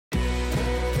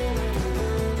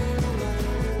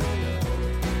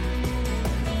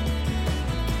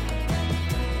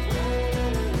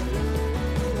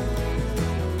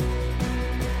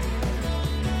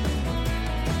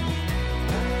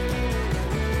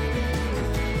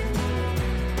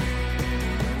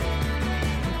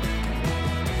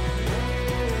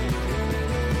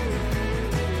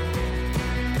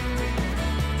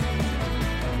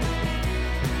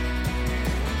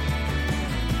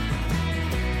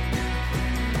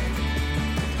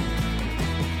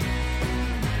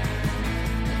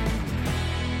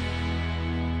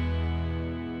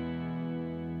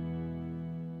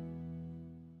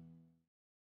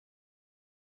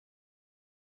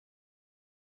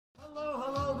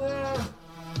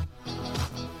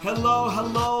Hello,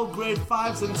 hello, grade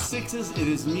 5s and 6s. It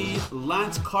is me,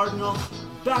 Lance Cardinal,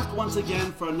 back once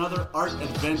again for another art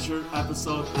adventure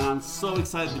episode. And I'm so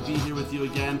excited to be here with you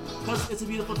again because it's a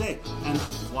beautiful day. And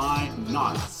why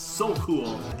not? So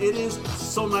cool. It is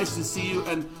so nice to see you.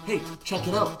 And hey, check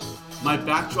it out. My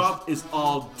backdrop is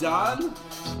all done.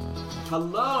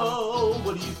 Hello,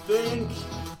 what do you think?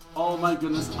 Oh my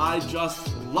goodness, I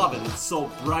just love it. It's so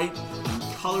bright and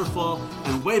colorful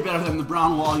and way better than the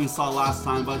brown wall you saw last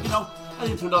time. But you know, I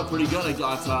think it turned out pretty good. I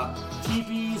got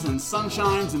teepees and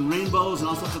sunshines and rainbows and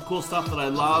all sorts of cool stuff that I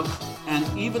love. And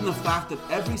even the fact that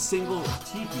every single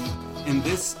teepee in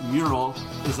this mural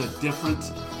is a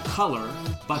different color,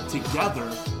 but together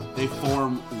they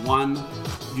form one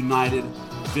united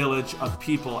village of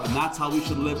people, and that's how we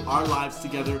should live our lives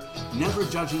together, never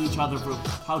judging each other for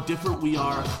how different we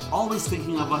are, always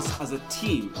thinking of us as a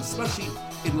team, especially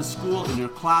in the school, in your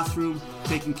classroom.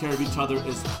 Taking care of each other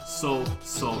is so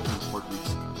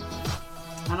important.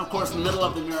 And of course, in the middle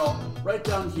of the mural, right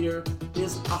down here,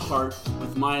 is a heart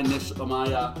with my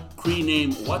Cree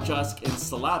name, MOCCASINS, in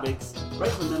syllabics,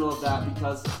 right in the middle of that,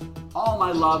 because all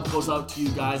my love goes out to you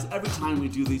guys every time we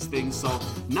do these things. So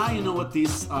now you know what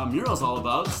these murals all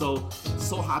about. So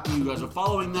happy you guys are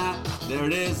following that. There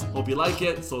it is. Hope you like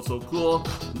it. So cool.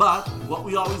 But what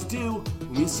we always do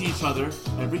when we see each other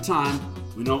every time,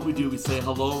 we know what we do. We say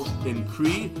hello in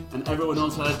Cree, and everyone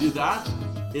knows how to do that.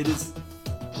 It is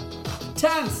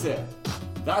Tanse.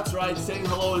 That's right, saying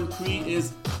hello in Cree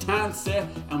is Tanse,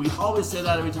 and we always say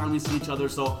that every time we see each other.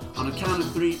 So on a count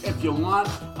of 3, if you want,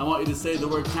 I want you to say the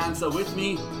word Tanse with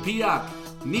me. Piak,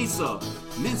 Niso,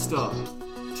 Nisto,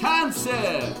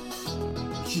 Tanse.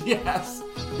 Yes,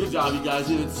 good job, you guys.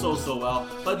 You did so well.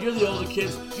 But you're the older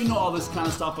kids, you know all this kind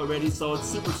of stuff already, so it's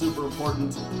super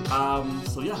important.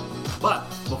 So yeah, but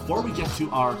before we get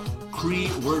to our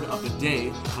Cree word of the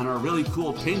day and our really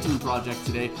cool painting project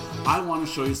today, I want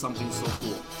to show you something so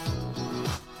cool.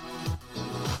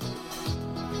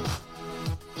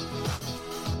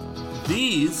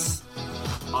 These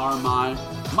are my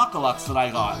MOCCASINS that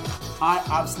I got. I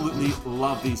absolutely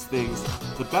love these things.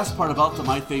 The best part about them,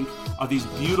 I think, are these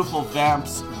beautiful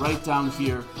vamps right down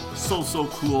here. So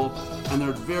cool. And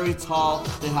they're very tall.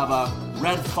 They have a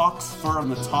red fox fur on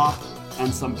the top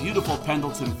and some beautiful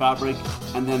Pendleton fabric,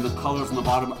 and then the colors on the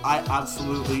bottom. I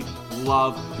absolutely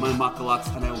love my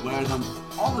MOCCASINS, and I wear them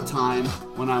all the time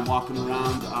when I'm walking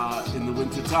around in the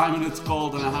winter time and it's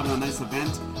cold and I'm having a nice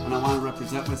event and I want to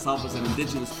represent myself as an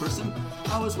Indigenous person.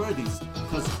 I always wear these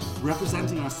because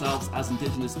representing ourselves as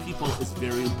Indigenous people is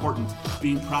very important.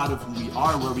 Being proud of who we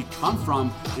are, where we come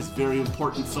from, is very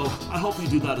important. So I hope you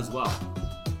do that as well.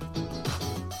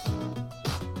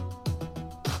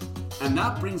 And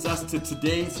that brings us to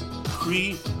today's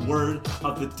Cree word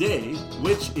of the day,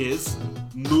 which is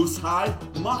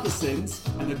MOOSEHIDE moccasins,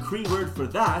 and the Cree word for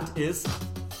that is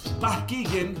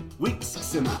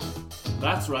pähkêkinwêskisin.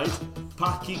 That's right,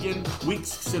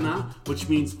 pähkêkinwêskisin, which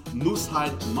means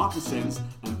MOOSEHIDE moccasins,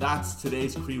 and that's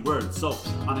today's Cree word. So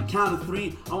on a count of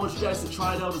 3, I want you guys to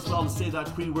try it out as well, to say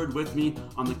that Cree word with me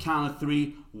on the count of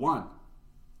 3. 1,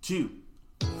 2,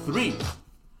 3.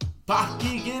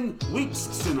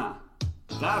 pähkêkinwêskisin.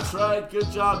 That's right, good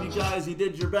job you guys, you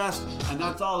did your best, and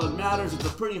that's all that matters. It's a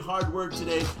pretty hard word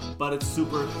today, but it's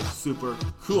super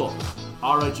cool.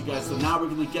 Alright you guys, so now we're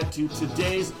going to get to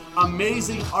today's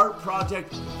amazing art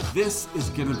project. This is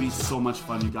going to be so much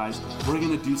fun, you guys. We're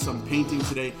going to do some painting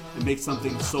today and make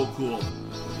something so cool.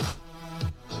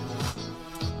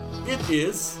 It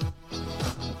is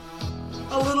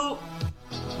a little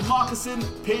moccasin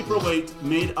paperweight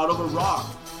made out of a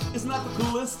rock. Isn't that the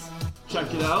coolest?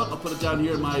 Check it out. I'll put it down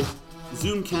here in my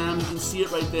zoom cam. You can see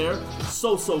it right there.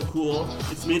 So cool.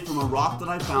 It's made from a rock that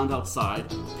I found outside,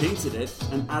 painted it,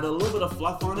 and added a little bit of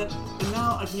fluff on it, and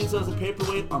now I can use it as a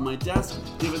paperweight on my desk,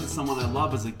 give it to someone I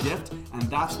love as a gift, and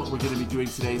that's what we're going to be doing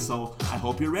today. So I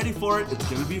hope you're ready for it. It's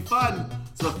going to be fun.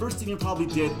 So the first thing you probably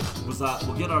did was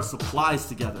we'll get our supplies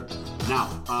together.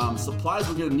 Now, supplies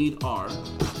we're going to need are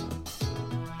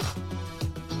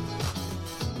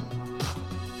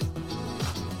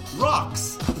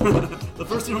rocks. The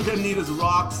first thing we're going to need is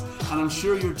rocks, and I'm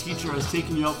sure your teacher has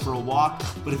taken you out for a walk,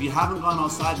 but if you haven't gone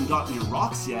outside and gotten your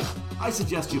rocks yet, I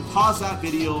suggest you pause that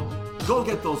video, go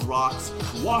get those rocks,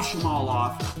 wash them all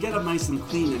off, get them nice and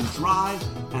clean and dry,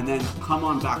 and then come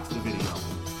on back to the video.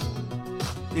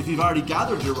 If you've already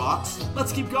gathered your rocks,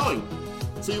 let's keep going.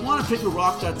 So you want to pick a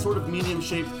rock that's sort of medium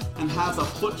shaped and has a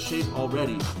foot shape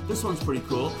already. This one's pretty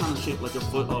cool, kind of shaped like a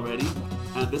foot already.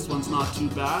 And this one's not too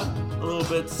bad. A little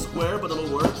bit square, but it'll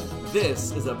work.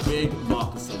 This is a big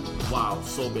moccasin. Wow,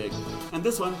 so big. And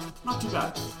this one, not too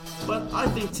bad. But I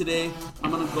think today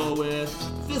I'm gonna go with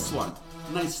this one.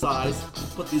 Nice size.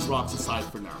 Put these rocks aside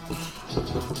for now.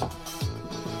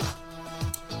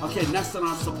 Okay, next on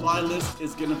our supply list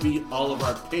is gonna be all of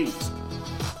our paint.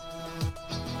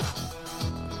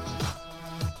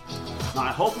 Now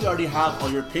I hope you already have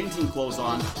all your painting clothes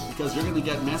on because you're gonna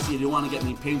get messy and you don't wanna get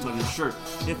any paint on your shirt.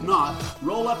 If not,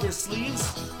 roll up your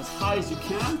sleeves as high as you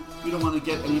can. You don't wanna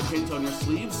get any paint on your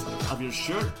sleeves of your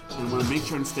shirt and wanna make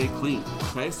sure and stay clean.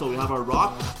 Okay, so we have our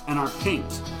rock and our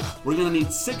paint. We're gonna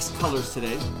need 6 colors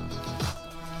today.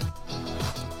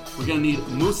 We're gonna need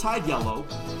MOOSEHIDE yellow,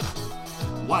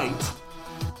 white,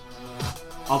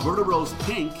 Alberta rose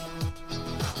pink,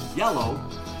 yellow,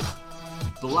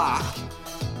 black,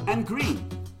 and green.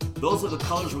 Those are the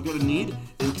colors we're gonna need.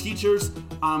 And teachers,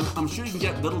 I'm sure you can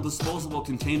get little disposable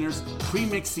containers,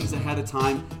 pre-mix these ahead of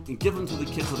time, and give them to the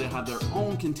kids so they have their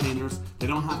own containers. They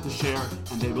don't have to share,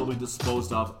 and they will be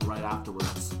disposed of right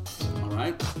afterwards. All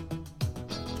right?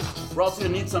 We're also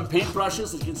gonna need some paint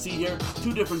brushes, as you can see here,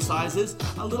 2 different sizes.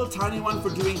 A little tiny one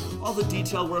for doing all the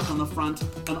detail work on the front,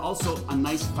 and also a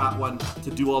nice fat one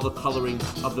to do all the coloring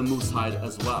of the MOOSEHIDE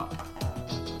as well.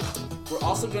 We're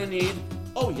also gonna need,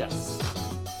 oh yes,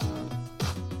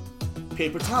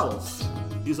 paper towels.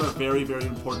 These are very, very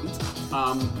important.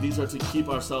 These are to keep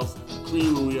ourselves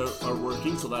clean when we are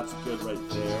working, so that's good right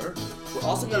there. We're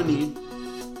also gonna need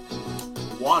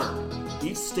water.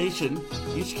 Each station,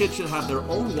 each kid should have their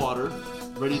own water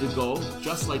ready to go,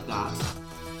 just like that.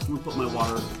 I'm gonna put my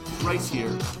water right here.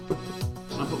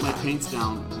 And I'll put my paints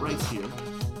down right here.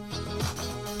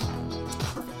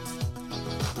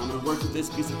 Perfect. I'm gonna work with this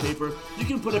piece of paper. You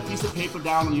can put a piece of paper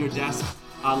down on your desk,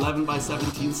 11 by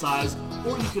 17 size,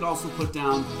 or you could also put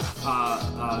down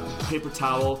a paper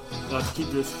towel to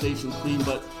keep your station clean,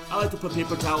 but I like to put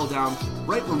paper towel down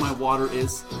right where my water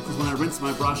is, because when I rinse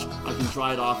my brush, I can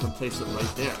dry it off and place it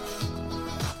right there.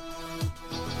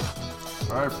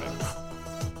 Perfect.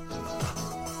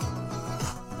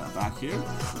 Now back here,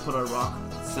 we'll put our rock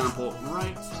sample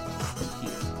right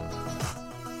here.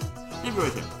 Maybe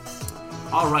right here.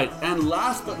 All right, and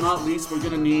last but not least, we're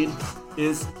gonna need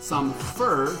is some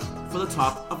fur for the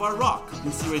top of our rock. You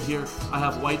can see right here, I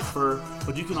have white fur,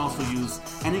 but you can also use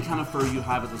any kind of fur you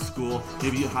have at the school.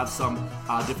 Maybe you have some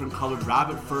different colored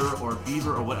rabbit fur or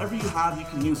beaver or whatever you have, you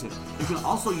can use it. You can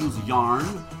also use yarn,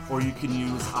 or you can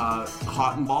use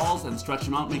cotton balls and stretch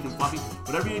them out, make them fluffy.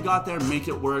 Whatever you got there, make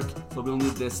it work. So we'll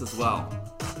need this as well.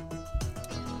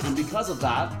 And because of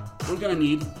that, we're gonna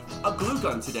need a glue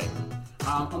gun today.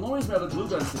 The only reason we have a glue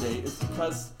gun today is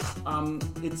because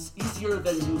it's easier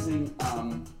than using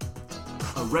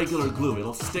a regular glue.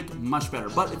 It'll stick much better.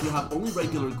 But if you have only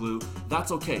regular glue,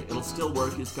 that's okay. It'll still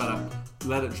work. You just gotta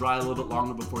let it dry a little bit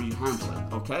longer before you handle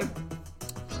it, okay?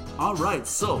 All right,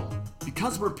 so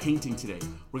because we're painting today,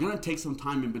 we're gonna take some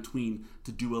time in between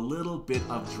to do a little bit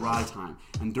of dry time.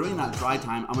 And during that dry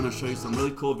time, I'm gonna show you some really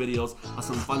cool videos of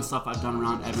some fun stuff I've done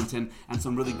around Edmonton and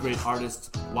some really great artists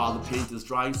while the paint is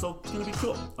drying, so it's gonna be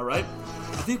cool, all right?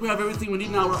 I think we have everything we need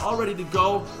now. We're all ready to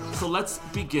go, so let's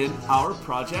begin our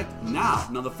project now.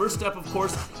 Now, the first step, of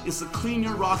course, is to clean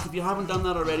your rock. If you haven't done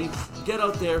that already, get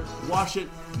out there, wash it,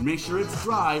 make sure it's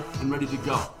dry and ready to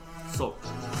go. So,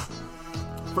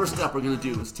 first step we're gonna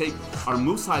do is take our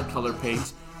MOOSEHIDE color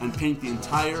paint and paint the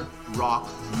entire rock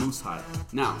MOOSEHIDE.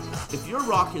 Now, if your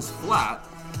rock is flat,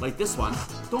 like this one,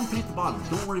 don't paint the bottom.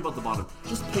 Don't worry about the bottom.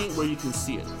 Just paint where you can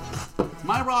see it.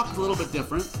 My rock is a little bit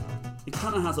different. It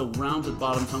kind of has a rounded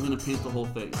bottom, so I'm gonna paint the whole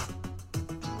thing.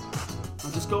 Now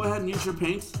just go ahead and use your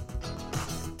paint.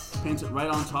 Paint it right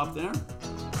on top there.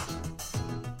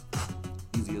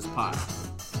 Easy as pie.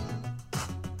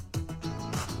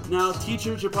 Now,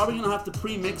 teachers, you're probably gonna have to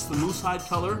pre-mix the MOOSEHIDE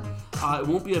color. It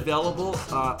won't be available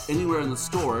anywhere in the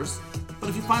stores, but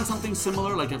if you find something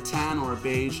similar, like a tan or a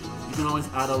beige, you can always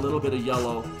add a little bit of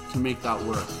yellow to make that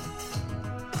work.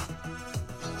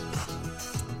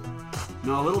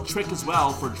 Now, a little trick as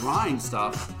well for drying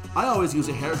stuff, I always use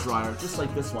a hair dryer, just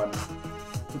like this one,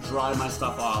 to dry my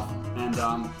stuff off, and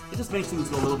it just makes things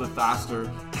go a little bit faster.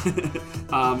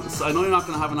 So I know you're not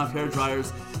going to have enough hair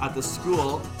dryers at the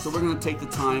school, so we're going to take the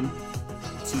time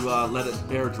to let it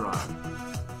air dry.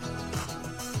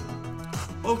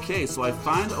 Okay, so I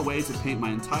find a way to paint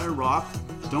my entire rock.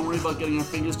 Don't worry about getting our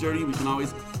fingers dirty. We can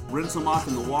always rinse them off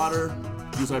in the water,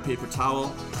 use our paper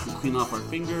towel to clean off our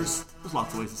fingers. There's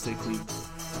lots of ways to stay clean.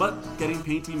 But getting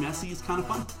painty messy is kind of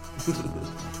fun.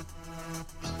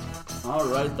 All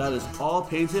right, that is all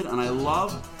painted, and I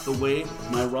love the way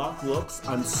my rock looks.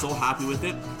 I'm so happy with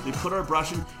it. We put our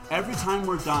brush in. Every time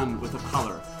we're done with a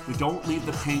color, we don't leave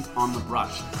the paint on the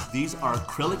brush. These are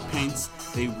acrylic paints.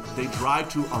 They dry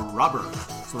to a rubber,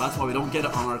 so that's why we don't get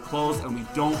it on our clothes, and we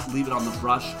don't leave it on the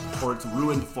brush, or it's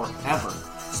ruined forever.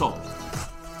 So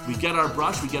we get our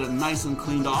brush, we get it nice and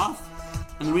cleaned off.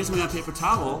 And the reason we have paper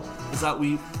towel is that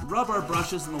we rub our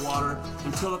brushes in the water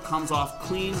until it comes off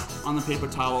clean on the paper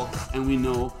towel, and we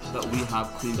know that we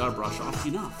have cleaned our brush off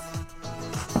enough.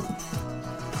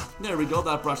 There we go,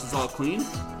 that brush is all clean.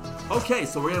 Okay,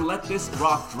 so we're gonna let this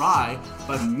rock dry,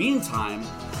 but meantime,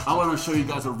 I wanna show you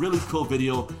guys a really cool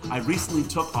video. I recently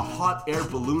took a hot air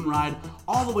balloon ride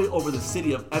all the way over the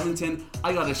city of Edmonton.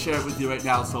 I gotta share it with you right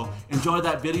now, so enjoy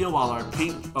that video while our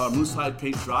MOOSEHIDE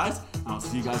paint dries, and I'll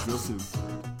see you guys real soon.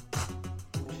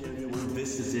 Okay, everyone,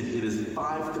 this is it. It is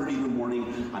 5:30 in the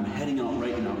morning. I'm heading out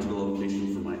right now to the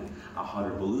location for my hot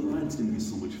air balloon ride. It's gonna be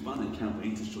so much fun. I can't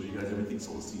wait to show you guys everything,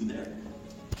 so we'll see you there.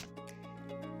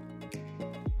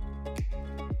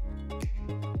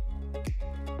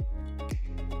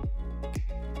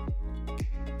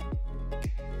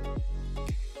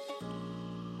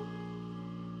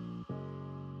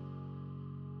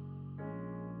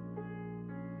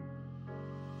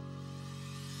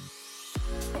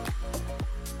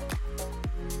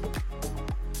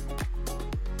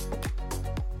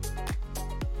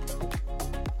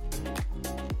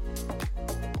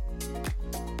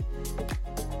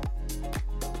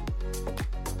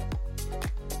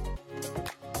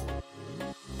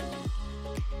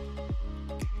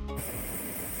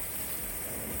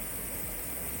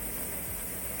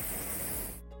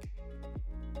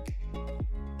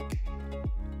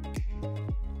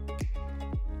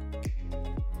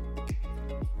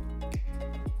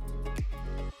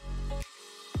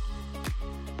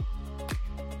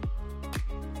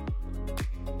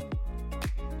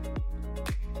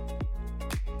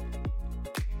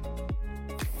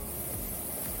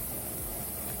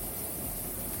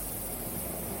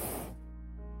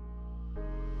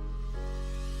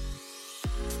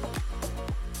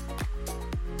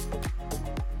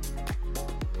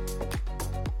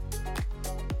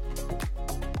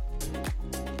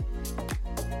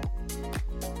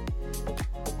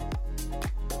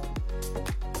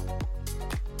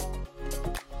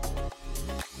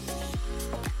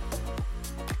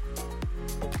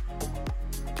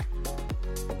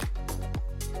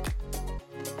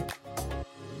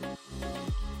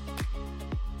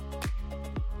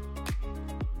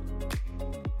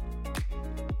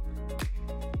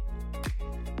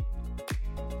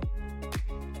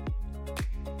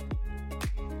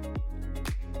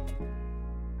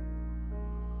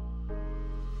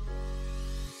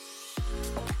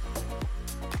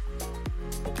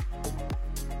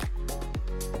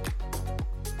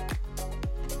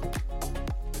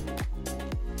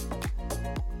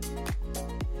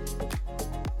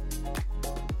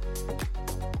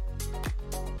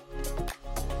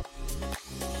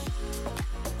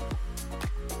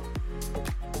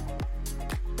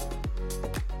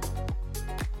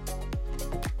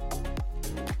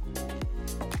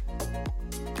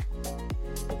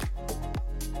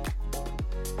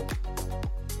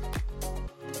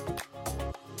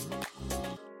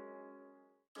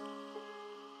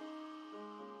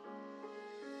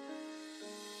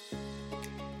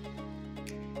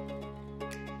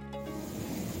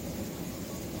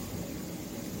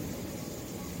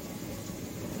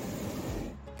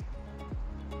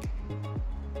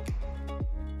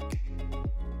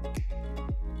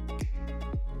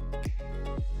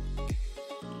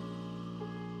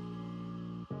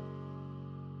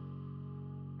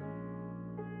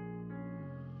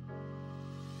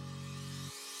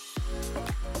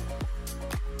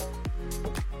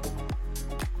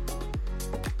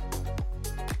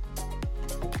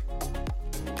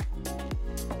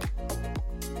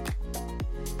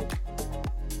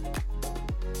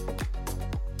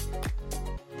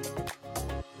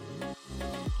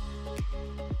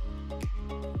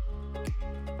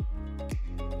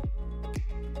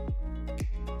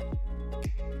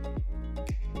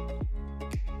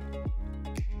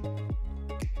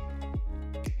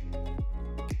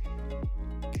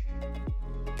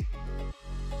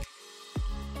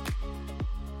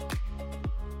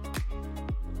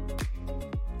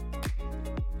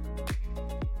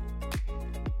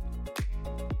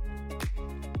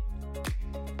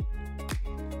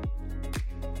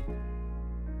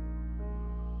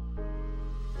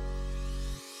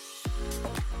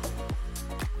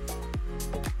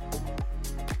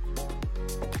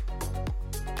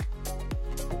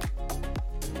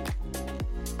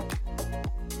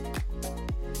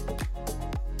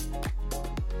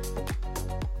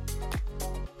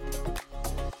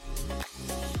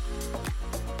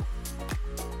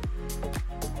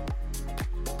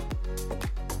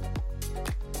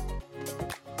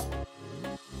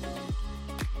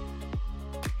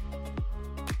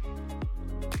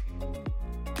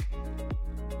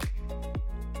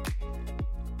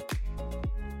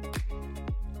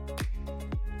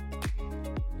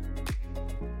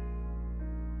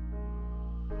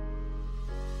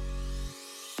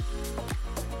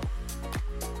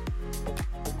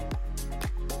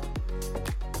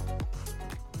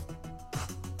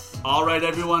 All right,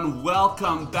 everyone,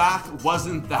 welcome back.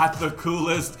 Wasn't that the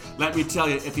coolest? Let me tell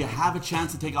you, if you have a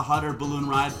chance to take a hot air balloon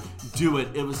ride, do it.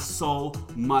 It was so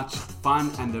much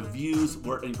fun and the views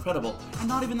were incredible and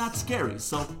not even that scary.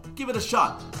 So give it a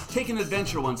shot. Take an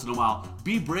adventure once in a while.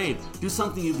 Be brave. Do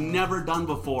something you've never done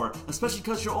before, especially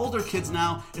because you're older kids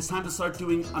now. It's time to start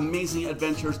doing amazing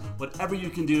adventures. Whatever you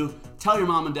can do, tell your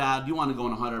mom and dad you want to go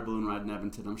on a hot air balloon ride in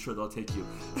Edmonton. I'm sure they'll take you.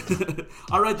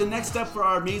 All right, the next step for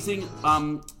our amazing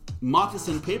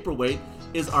moccasin paperweight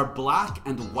is our black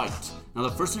and white. Now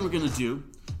the first thing we're going to do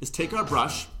is take our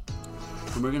brush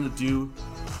and we're going to do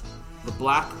the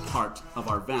black part of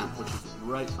our vamp, which is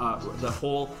right, the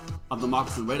hole of the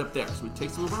moccasin right up there. So we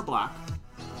take some of our black.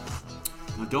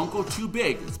 Now don't go too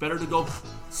big. It's better to go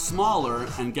smaller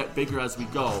and get bigger as we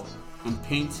go and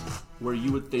paint where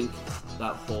you would think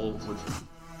that hole would be.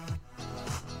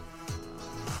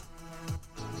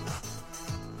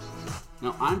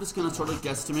 Now I'm just going to sort of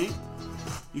guesstimate.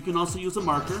 You can also use a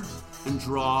marker and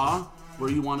draw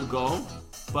where you want to go,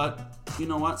 but you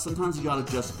know what? Sometimes you got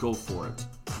to just go for it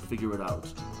and figure it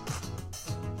out.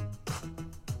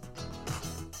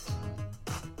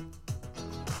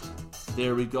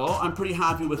 There we go. I'm pretty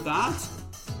happy with that.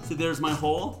 See, there's my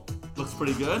hole. Looks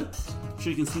pretty good. I'm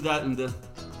sure you can see that in the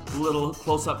little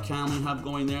close-up cam we have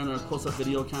going there in our close-up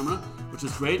video camera, which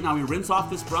is great. Now we rinse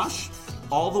off this brush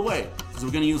all the way because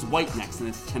we're going to use white next, and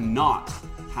it cannot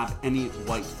have any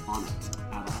white on it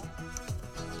at all.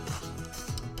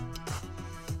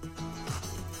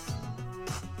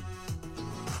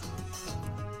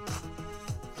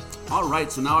 All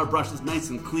right, so now our brush is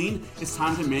nice and clean. It's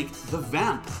time to make the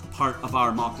vamp part of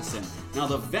our moccasin. Now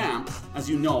the vamp, as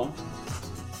you know,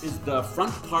 is the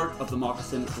front part of the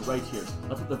moccasin right here.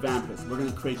 That's what the vamp is. We're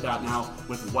gonna create that now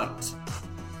with white.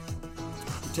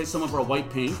 We take some of our white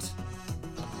paint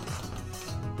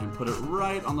and put it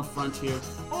right on the front here.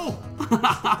 Oh,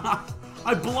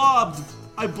 I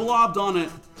blobbed on it.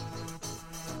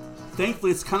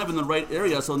 Thankfully, it's kind of in the right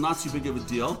area, so not too big of a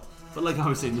deal. But like I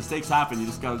was saying, mistakes happen, you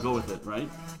just gotta go with it, right?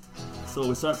 So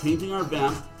we start painting our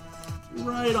vamp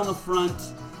right on the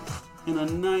front in a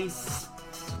nice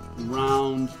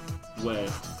round way.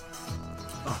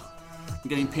 Oh, I'm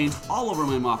getting paint all over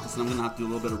my moccasin. I'm gonna have to do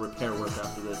a little bit of repair work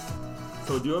after this.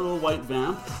 So do a little white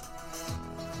vamp.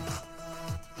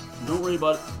 Don't worry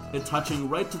about it touching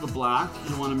right to the black. You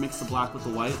don't wanna mix the black with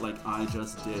the white like I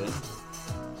just did.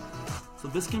 So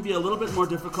this can be a little bit more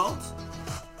difficult,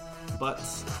 but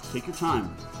take your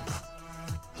time.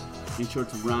 Make sure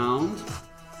it's round,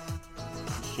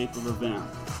 the shape of a vamp.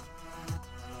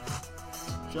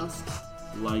 Just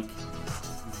like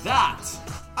that.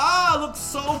 Ah, it looks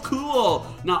so cool.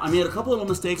 Now, I made a couple little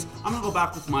mistakes. I'm gonna go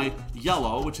back with my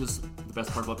yellow, which is the best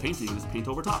part about painting, is paint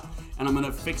over top. And I'm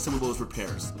gonna fix some of those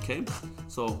repairs, okay?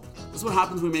 So this is what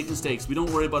happens when we make mistakes. We don't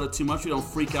worry about it too much, we don't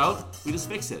freak out, we just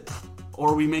fix it.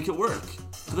 Or we make it work.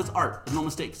 Because it's art, there's no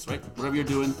mistakes, right? Whatever you're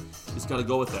doing, you just gotta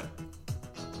go with it.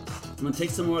 I'm gonna take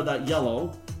some more of that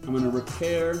yellow. I'm gonna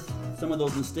repair some of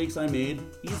those mistakes I made,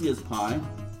 easy as pie.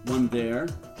 One there,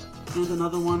 and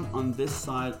another one on this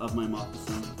side of my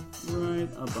moccasin, right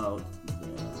about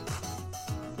there.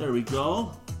 There we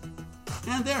go.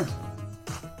 And there.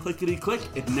 Clickety click,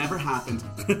 it never happened.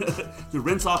 We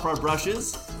rinse off our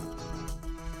brushes.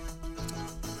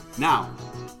 Now,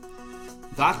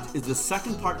 that is the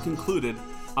second part concluded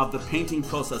of the painting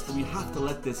process, but we have to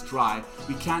let this dry.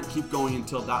 We can't keep going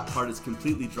until that part is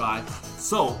completely dry.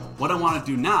 So what I want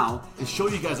to do now is show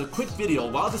you guys a quick video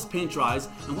while this paint dries,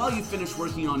 and while you finish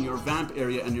working on your vamp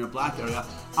area and your black area,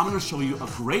 I'm going to show you a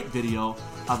great video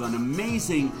of an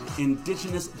amazing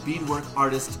Indigenous beadwork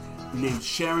artist named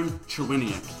Sharon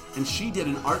Cherwiniak. And she did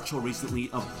an art show recently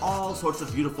of all sorts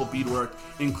of beautiful beadwork,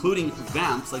 including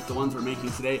vamps like the ones we're making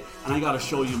today. And I gotta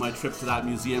show you my trip to that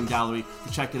museum gallery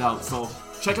to check it out. So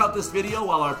check out this video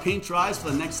while our paint dries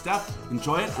for the next step.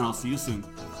 Enjoy it, and I'll see you soon.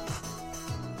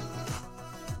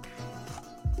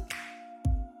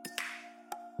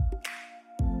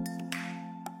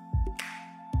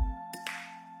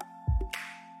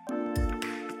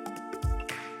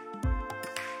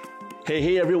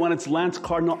 Hey everyone, it's Lance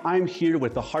Cardinal. I'm here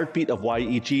with the heartbeat of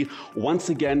YEG, once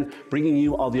again bringing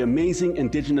you all the amazing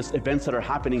Indigenous events that are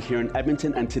happening here in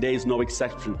Edmonton, and today is no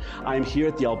exception. I'm here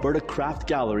at the Alberta Craft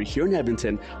Gallery here in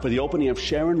Edmonton for the opening of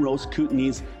Sharon Rose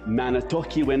Kootenay's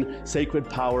Pähkêkinwêskisin Sacred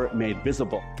Power Made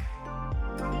Visible.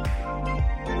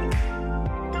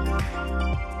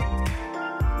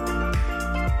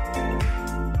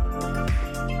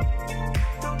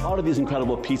 lot of these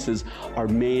incredible pieces are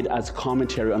made as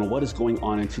commentary on what is going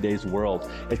on in today's world.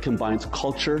 It combines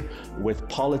culture with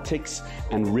politics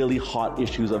and really hot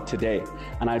issues of today.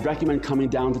 And I'd recommend coming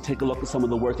down to take a look at some of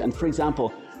the work. And for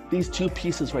example, these two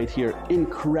pieces right here,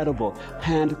 incredible,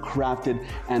 handcrafted,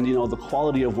 and the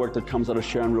quality of work that comes out of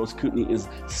Sharon Rose Kootenay is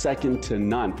second to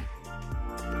none.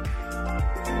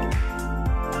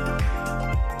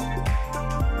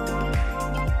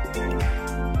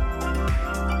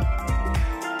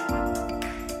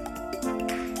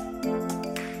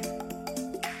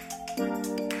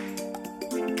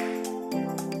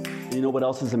 You know what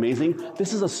else is amazing?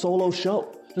 This is a solo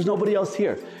show. There's nobody else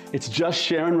here. It's just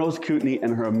Sharon Rose Kootenay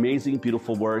and her amazing,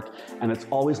 beautiful work. And it's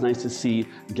always nice to see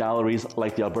galleries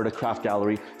like the Alberta Craft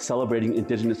Gallery celebrating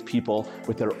Indigenous people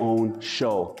with their own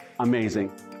show.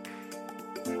 Amazing.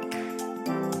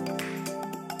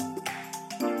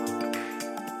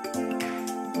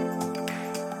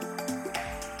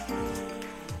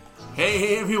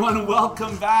 Hey everyone,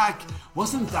 welcome back.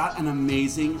 Wasn't that an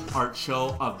amazing art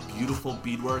show of beautiful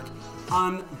beadwork?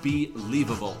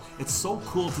 Unbelievable. It's so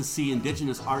cool to see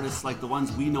Indigenous artists like the ones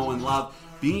we know and love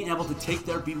being able to take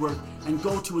their beadwork and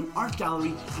go to an art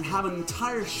gallery and have an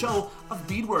entire show of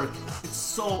beadwork. It's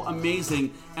so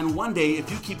amazing. And one day,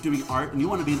 if you keep doing art and you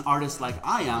want to be an artist like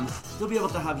I am, you'll be able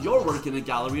to have your work in a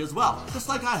gallery as well, just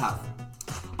like I have.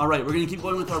 All right, we're going to keep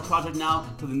going with our project now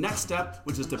to the next step,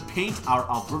 which is to paint our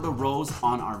Alberta Rose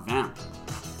on our vamp.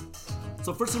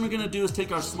 So first thing we're going to do is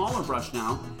take our smaller brush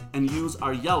now and use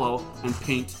our yellow and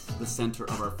paint the center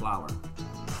of our flower.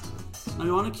 Now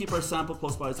we want to keep our sample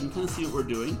close by so we can kind of see what we're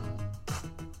doing.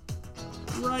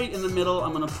 Right in the middle,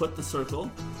 I'm going to put the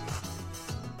circle,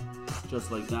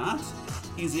 just like that.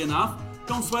 Easy enough.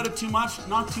 Don't sweat it too much,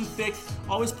 not too thick.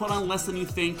 Always put on less than you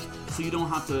think so you don't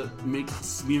have to make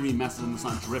smeary messes and it's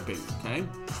not dripping, okay?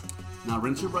 Now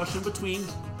rinse your brush in between,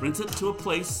 rinse it to a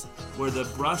place where the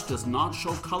brush does not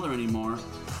show color anymore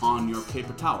on your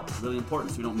paper towel. It's really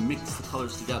important so we don't mix the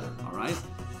colors together, all right?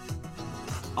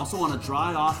 Also want to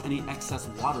dry off any excess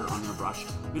water on your brush.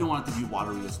 We don't want it to be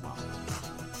watery as well.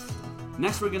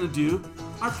 Next we're going to do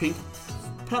our pink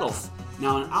petals.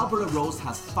 Now an Alberta Rose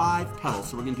has 5 petals,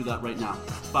 so we're going to do that right now.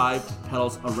 5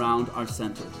 petals around our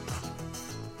center.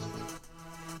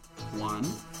 1,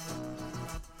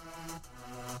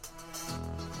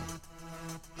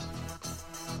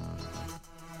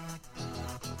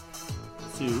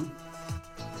 2,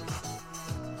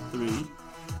 3,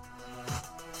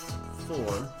 4,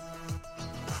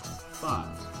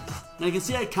 5. Now you can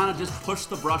see I kind of just pushed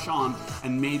the brush on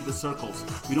and made the circles.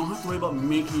 We don't have to worry about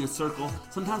making a circle.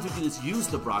 Sometimes we can just use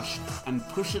the brush and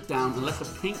push it down and let the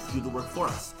paint do the work for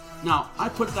us. Now, I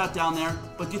put that down there,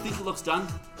 but do you think it looks done?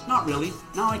 Not really.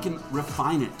 Now I can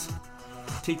refine it.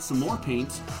 Take some more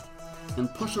paint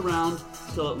and push around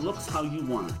till it looks how you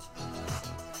want it.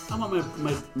 I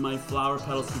want my flower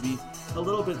petals to be a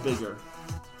little bit bigger.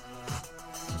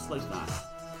 Just like that.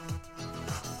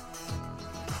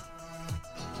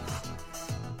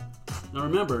 Now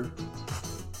remember,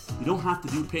 you don't have to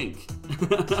do pink.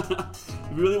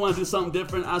 If you really want to do something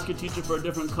different, ask your teacher for a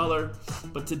different color.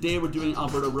 But today we're doing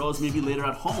Alberta Rose. Maybe later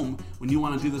at home, when you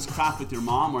want to do this craft with your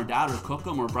mom or dad or cook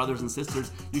them or brothers and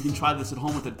sisters, you can try this at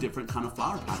home with a different kind of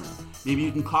flower pattern. Maybe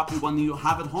you can copy one that you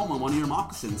have at home on one of your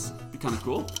moccasins. Be kind of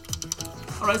cool.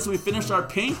 All right, so we finished our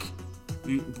pink.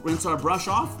 We rinse our brush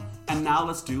off, and now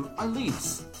let's do our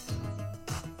leaves.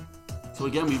 So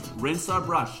again, we've rinsed our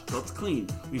brush so it's clean.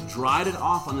 We've dried it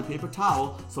off on the paper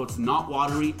towel so it's not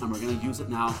watery, and we're going to use it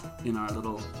now in our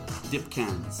little dip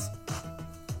cans.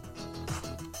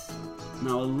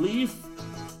 Now a leaf,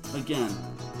 again,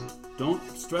 don't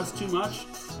stress too much.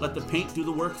 Let the paint do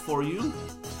the work for you.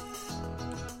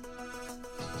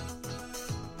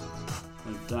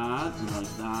 Like that, and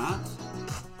like that,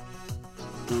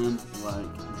 and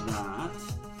like that.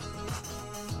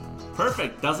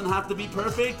 Perfect. Doesn't have to be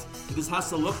perfect. It just has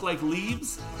to look like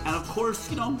leaves. And of course,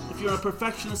 you know, if you're a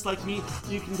perfectionist like me,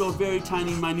 you can go very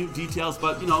tiny, minute details.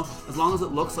 But, you know, as long as it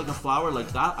looks like a flower like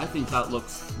that, I think that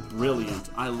looks brilliant.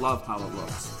 I love how it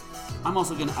looks. I'm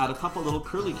also going to add a couple little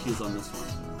curly cues on this one.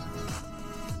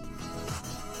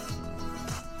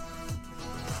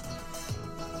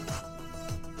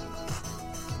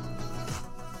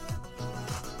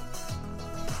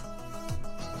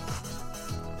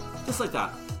 Just like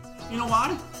that. You know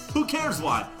why? Who cares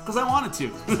why? Because I wanted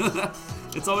to.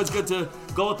 It's always good to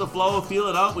go with the flow, feel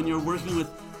it out when you're working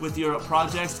with your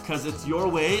projects, because it's your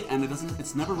way and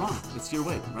it's never wrong. It's your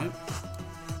way, right?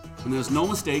 And there's no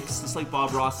mistakes, just like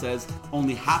Bob Ross says,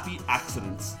 only happy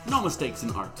accidents. No mistakes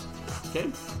in art. Okay?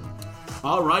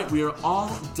 All right, we are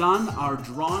all done our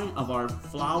drawing of our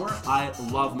flower. I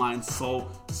love mine so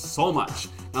much.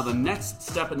 Now the next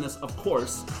step in this, of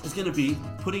course, is going to be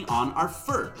putting on our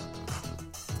fur.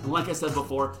 And like I said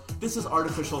before, this is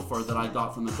artificial fur that I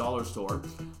got from the dollar store,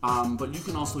 but you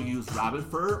can also use rabbit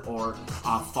fur or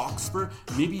fox fur.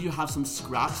 Maybe you have some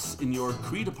scraps in your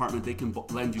Cree department they can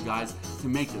lend you guys to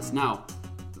make this. Now,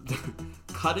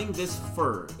 cutting this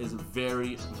fur is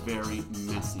very, very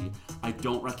messy. I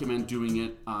don't recommend doing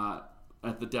it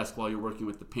at the desk while you're working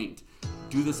with the paint.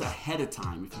 Do this ahead of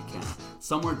time if you can.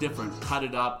 Somewhere different, cut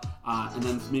it up, and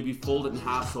then maybe fold it in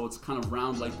half so it's kind of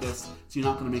round like this, so you're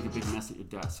not gonna make a big mess at your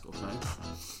desk, okay?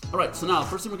 All right, so now the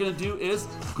first thing we're gonna do is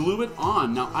glue it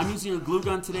on. Now I'm using a glue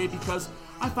gun today because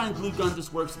I find glue gun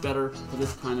just works better for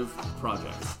this kind of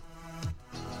project.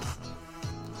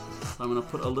 So I'm gonna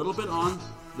put a little bit on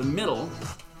the middle,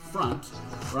 front,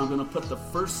 where I'm gonna put the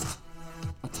first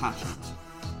attachment.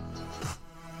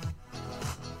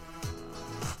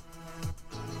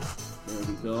 There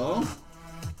we go.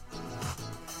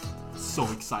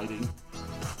 So exciting.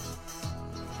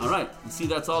 All right, you see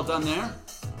that's all done there?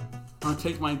 I'm gonna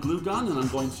take my glue gun and I'm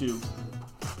going to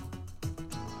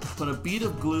put a bead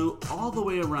of glue all the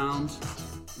way around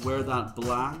where that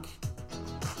black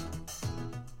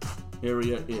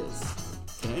area is,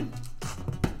 okay?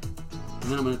 And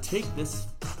then I'm gonna take this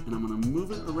and I'm gonna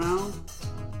move it around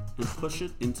and push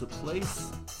it into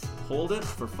place. Hold it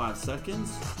for 5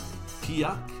 seconds.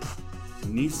 Piak.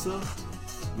 Nisa,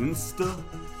 Nsta,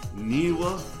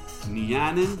 Niwa,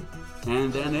 Nianin,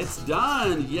 and then it's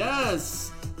done.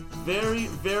 Yes! Very,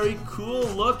 very cool.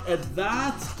 Look at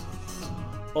that.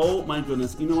 Oh my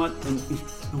goodness. You know what? And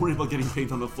don't worry about getting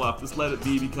paint on the fluff. Just let it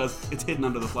be because it's hidden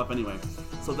under the fluff anyway.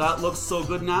 So that looks so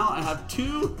good now. I have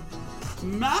 2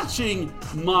 matching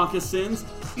moccasins.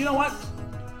 You know what?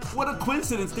 What a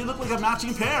coincidence. They look like a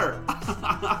matching pair.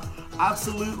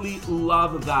 Absolutely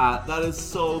love that. That is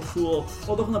so cool.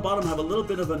 Oh, look on the bottom. I have a little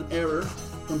bit of an error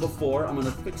from before. I'm going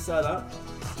to fix that up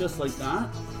just like that.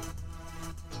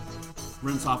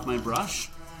 Rinse off my brush.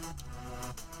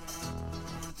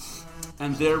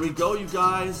 And there we go, you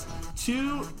guys.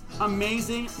 2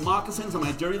 amazing moccasins on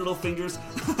my dirty little fingers.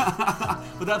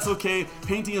 But that's okay.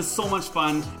 Painting is so much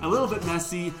fun, a little bit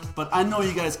messy, but I know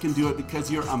you guys can do it because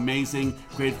you're amazing.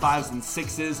 Grade 5s and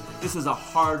 6s. This is a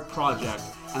hard project,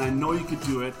 and I know you could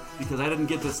do it because I didn't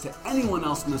give this to anyone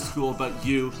else in the school but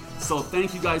you. So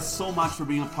thank you guys so much for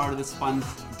being a part of this fun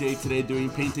day today doing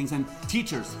paintings. And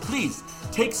teachers, please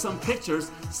take some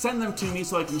pictures, send them to me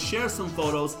so I can share some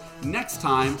photos next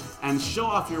time and show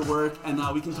off your work, and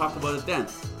we can talk about it then.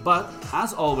 But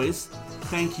as always,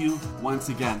 thank you once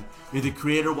again. May the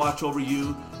Creator watch over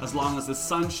you as long as the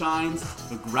sun shines,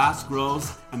 the grass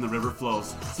grows, and the river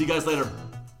flows. See you guys later.